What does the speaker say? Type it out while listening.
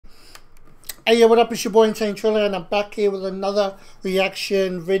Hey, yo, what up? It's your boy Insane Triller, and I'm back here with another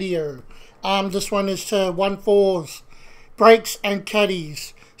reaction video. This one is to ONEFOUR's Brakes and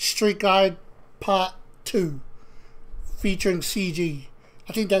Caddies Street Guide Part 2, featuring CG.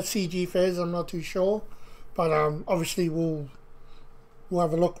 I think that's CG Fez, I'm not too sure, but obviously we'll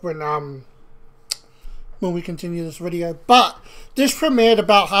have a look when we continue this video. But this premiered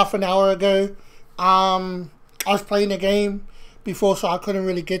about half an hour ago. I was playing a game before, so I couldn't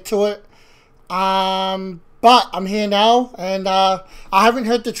really get to it. But I'm here now, and I haven't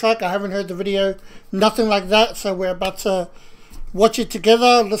heard the track, I haven't heard the video, nothing like that. So we're about to watch it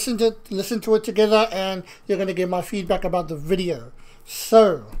together, listen to it together, and you're gonna get my feedback about the video.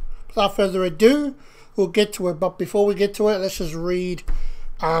 So without further ado, we'll get to it. But before we get to it, let's just read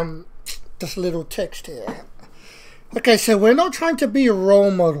this little text here. Okay, so we're not trying to be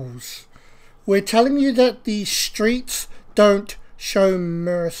role models. We're telling you that the streets don't show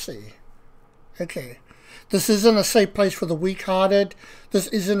mercy. Okay, this isn't a safe place for the weak-hearted. This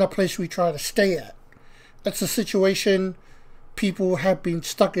isn't a place we try to stay at. It's a situation people have been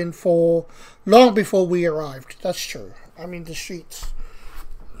stuck in for long before we arrived. That's true. I mean, the streets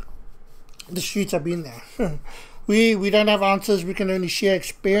have been there. We don't have answers. We can only share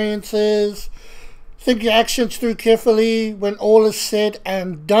experiences. Think your actions through carefully. When all is said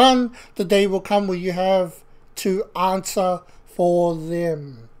and done, the day will come where you have to answer for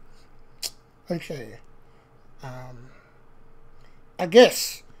them. Okay. I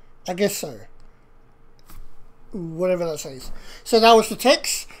guess so. Whatever that says. So that was the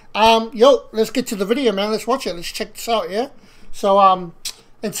text. Yo, let's get to the video, man. Let's watch it. Let's check this out, yeah? So,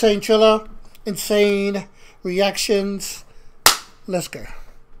 Insane Triller, insane reactions. Let's go.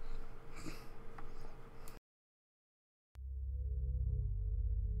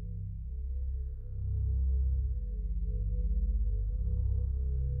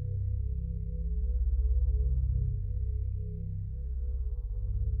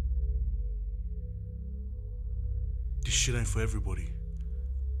 This shit ain't for everybody.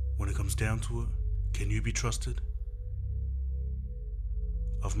 When it comes down to it, can you be trusted?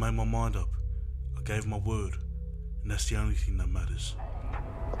 I've made my mind up. I gave my word, and that's the only thing that matters.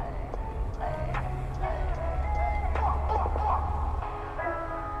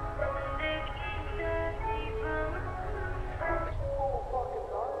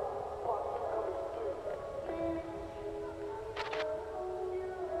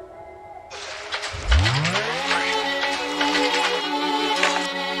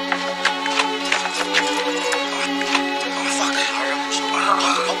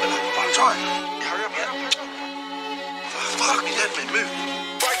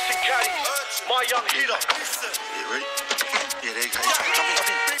 Brakes and Caddies, my young healer. Yeah, ready? Yeah, there you go. Jump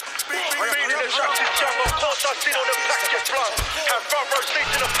in. Being in the tracks is young, of course I sit on them packs get flung. Have front row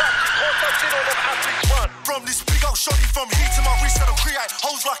seats in the packs, of course I sit on them athletes run. From this big old shotty from heat to my wrist, I don't create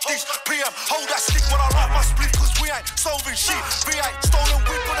hoes like this. PM, hold that stick when I light my split, cause we ain't solving shit. V8, stolen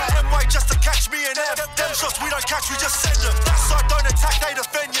whip on that M-way just to catch me and them. Them shots we don't catch, we just send them. That side don't attack, they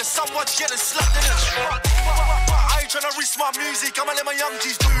defend you. Someone's getting slapped in the front. I ain't tryna risk my music, I'ma let my young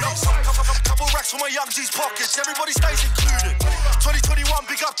G's do this. Couple racks for my young G's pockets, everybody stays included. 2021,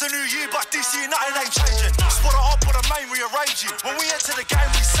 big up the new year, but this year nothing ain't changing. Spot it up with a main rearranging. When we enter the game,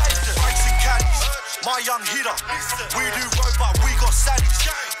 we saved it. Brakes and Caddies, my young hitter. We do road, but we got saddies.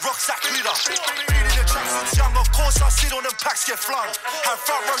 Rocks that glitter. Been in the trap since young, of course I sit on them packs get flung. Have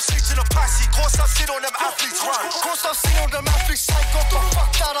front row seats in a passy, course I sit on them athletes run. Course I sit on them athletes take off, but fuck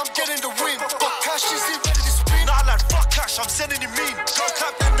that, I'm getting the win. But cash is in ready to spin. Nah, lad, fuck cash, I'm sending him in. Go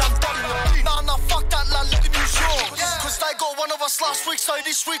clap them, I'm done in the bin. Nah, fuck that, lad, let them use yours. Cause they got one of us last week, so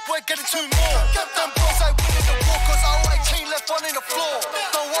this week we're getting two more. Get them bros, they winning the war, cause our 18 left one in the floor.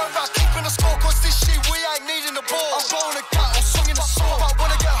 Don't worry about keeping the score, cause this shit we ain't needing the ball. I'm blowing a cat, I'm swinging the sword. But when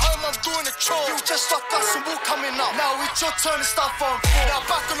I get home, I'm doing a chore. You just like us and we're coming up. Now it's your turn to start on. Now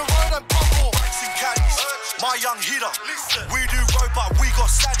back on the road and bubble. Brakes and Caddies, my young hitter. We do road, but we got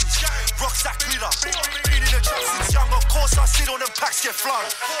saddies. Rocks that glitter. Been in the trap since young, of course I sit on them packs get flung.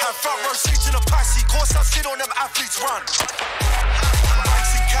 Have front row seats in a passy, course I sit on them athletes run.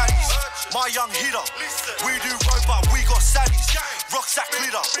 Brakes and Caddies, my young hitter. We do road, but we got saddies. Rocks that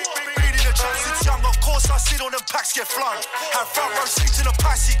glitter. Been in the trap since young, of course I sit on them packs get flung. Have front row seats in a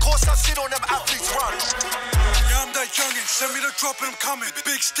passy, course I sit on them athletes run. Yeah, I'm that youngin', send me the drop and I'm coming.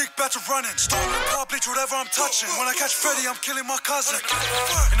 Big stick, batter running. Stolen car, bleach, whatever I'm touching. When I catch Freddy, I'm killing my cousin.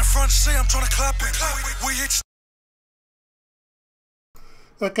 In the front seat, I'm trying to clap him. We hit.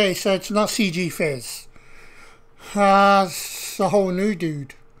 Okay, so it's not CG Fez. It's a whole new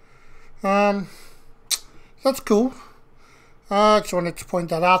dude. That's cool. I just wanted to point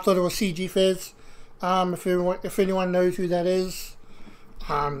that out. I thought it was CG Fizz. If anyone knows who that is,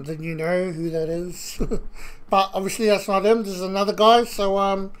 then you know who that is. But obviously that's not him. This is another guy.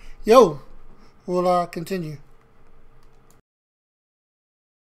 So yo, we'll continue.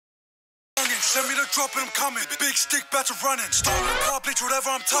 Send me the drop and I'm coming. Big stick, better running. Stolen car, bleach,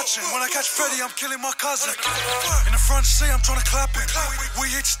 whatever I'm touching. When I catch Freddy, I'm killing my cousin. In the front seat, I'm trying to clap it. We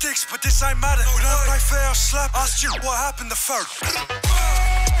hit sticks, but this ain't matter. We don't play fair, I'll slap. Ask you what happened the third.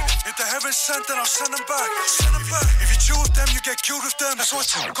 If the heaven sent, then I'll send them back. If you chill with them, you get killed with them. That's why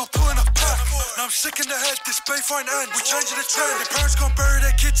I got put in a pack. Now I'm sick in the head, this bay fine end. We changing the trend. Their parents gon' bury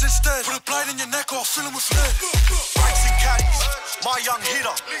their kids instead. Put a blade in your neck or I'll fill them with lead. Bikes and caddies, my young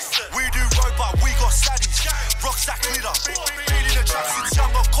hitter. We do road, but we got saddies. Rocks that glitter. Been in the trap since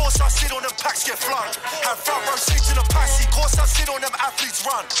young, of course I sit on them packs get flung. Have front row seats in the passy, course I sit on them athletes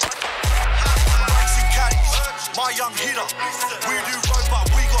run. Bikes and caddies, my young hitter. We do road, but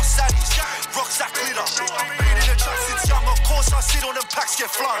we got saddies. Rocks that glitter. Been in the trap since young, of course I sit on them packs get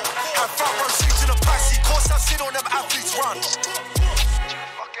flung. Have front row seats in the passy, course I sit on them athletes run.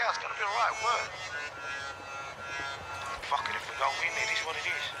 Fuck yeah, it's gonna be alright, word. Fuck it, if we don't win, it is what it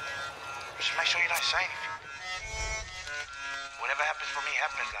is. Just make sure you don't say anything. Whatever happens for me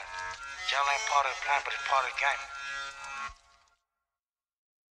happens, like. Jail ain't part of the plan, but it's part of the game.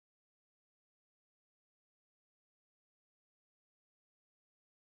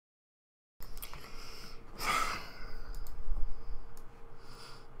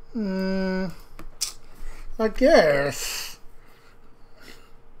 I guess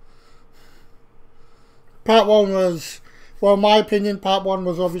part one was, well, in my opinion, part one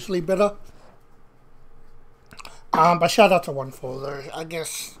was obviously better. But shout out to ONEFOUR though. I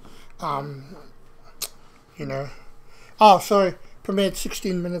guess, you know. Oh, sorry. Premiered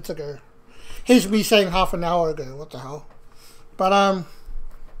 16 minutes ago. Here's me saying half an hour ago. What the hell? But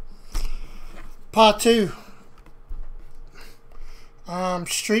part two.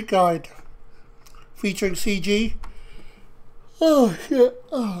 Street Guide. Featuring CG. Oh shit.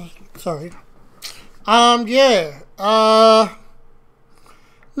 Oh, sorry. Yeah.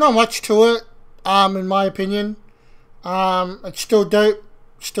 Not much to it. In my opinion. It's still dope.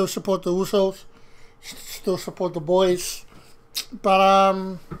 Still support the Usos. Still support the boys.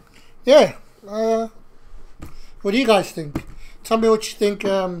 But yeah. What do you guys think? Tell me what you think.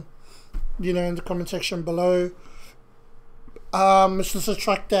 You know, in the comment section below. Is this a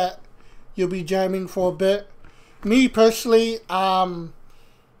track that you'll be jamming for a bit? Me personally,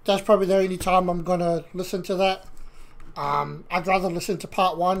 that's probably the only time I'm gonna listen to that. I'd rather listen to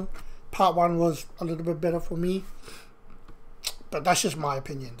part one. Part one was a little bit better for me. But that's just my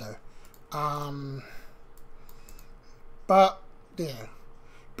opinion though. But yeah.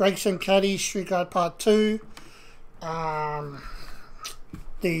 Breaks and CADDYS, Street Guide Part 2. There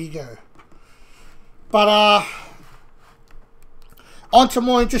you go. But on to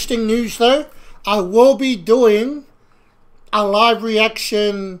more interesting news though. I will be doing a live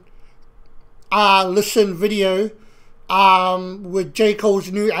reaction listen video with J.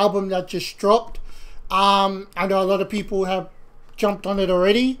 Cole's new album that just dropped. I know a lot of people have jumped on it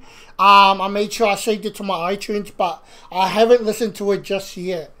already. I made sure I saved it to my iTunes, but I haven't listened to it just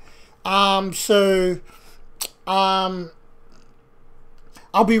yet. I'll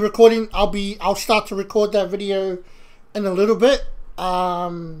be recording. I'll start to record that video in a little bit.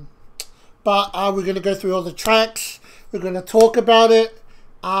 But we're gonna go through all the tracks. We're gonna talk about it.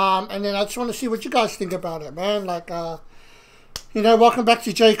 And then I just want to see what you guys think about it, man. Like, you know, welcome back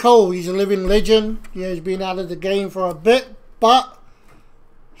to J. Cole. He's a living legend. Yeah, he's been out of the game for a bit, but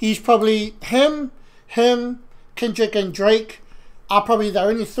he's probably him, Kendrick, and Drake are probably the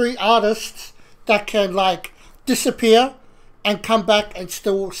only three artists that can like disappear and come back and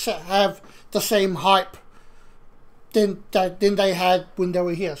still have the same hype than they had when they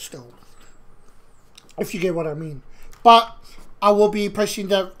were here still. If you get what I mean. But I will be pushing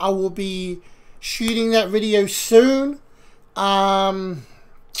that. I will be shooting that video soon.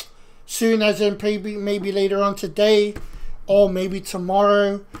 Soon as in maybe later on today or maybe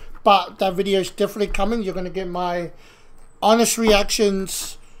tomorrow. But that video is definitely coming. You're gonna get my honest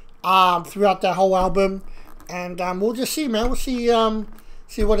reactions throughout that whole album, and we'll just see, man. We'll see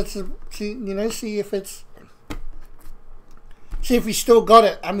what it's see if it's see if he still got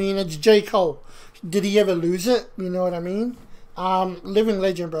it. I mean, it's J. Cole. Did he ever lose it? You know what I mean? Living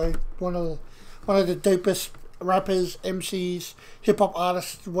legend, bro. One of the dopest rappers, MCs, hip hop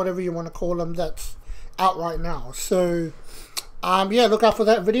artists, whatever you want to call them, that's out right now. So yeah, look out for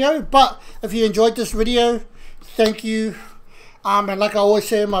that video. But if you enjoyed this video, thank you. And like I always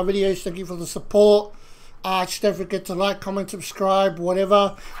say in my videos, thank you for the support. Just don't forget to like, comment, subscribe,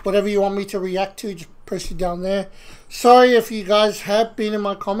 whatever you want me to react to, just press it down there. Sorry if you guys have been in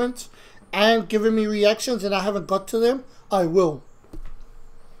my comments and given me reactions and I haven't got to them. I will.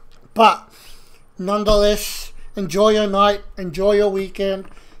 But nonetheless, enjoy your night, enjoy your weekend.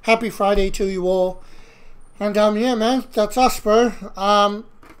 Happy Friday to you all. And yeah, man, that's us, bro.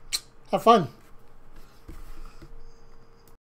 Have fun.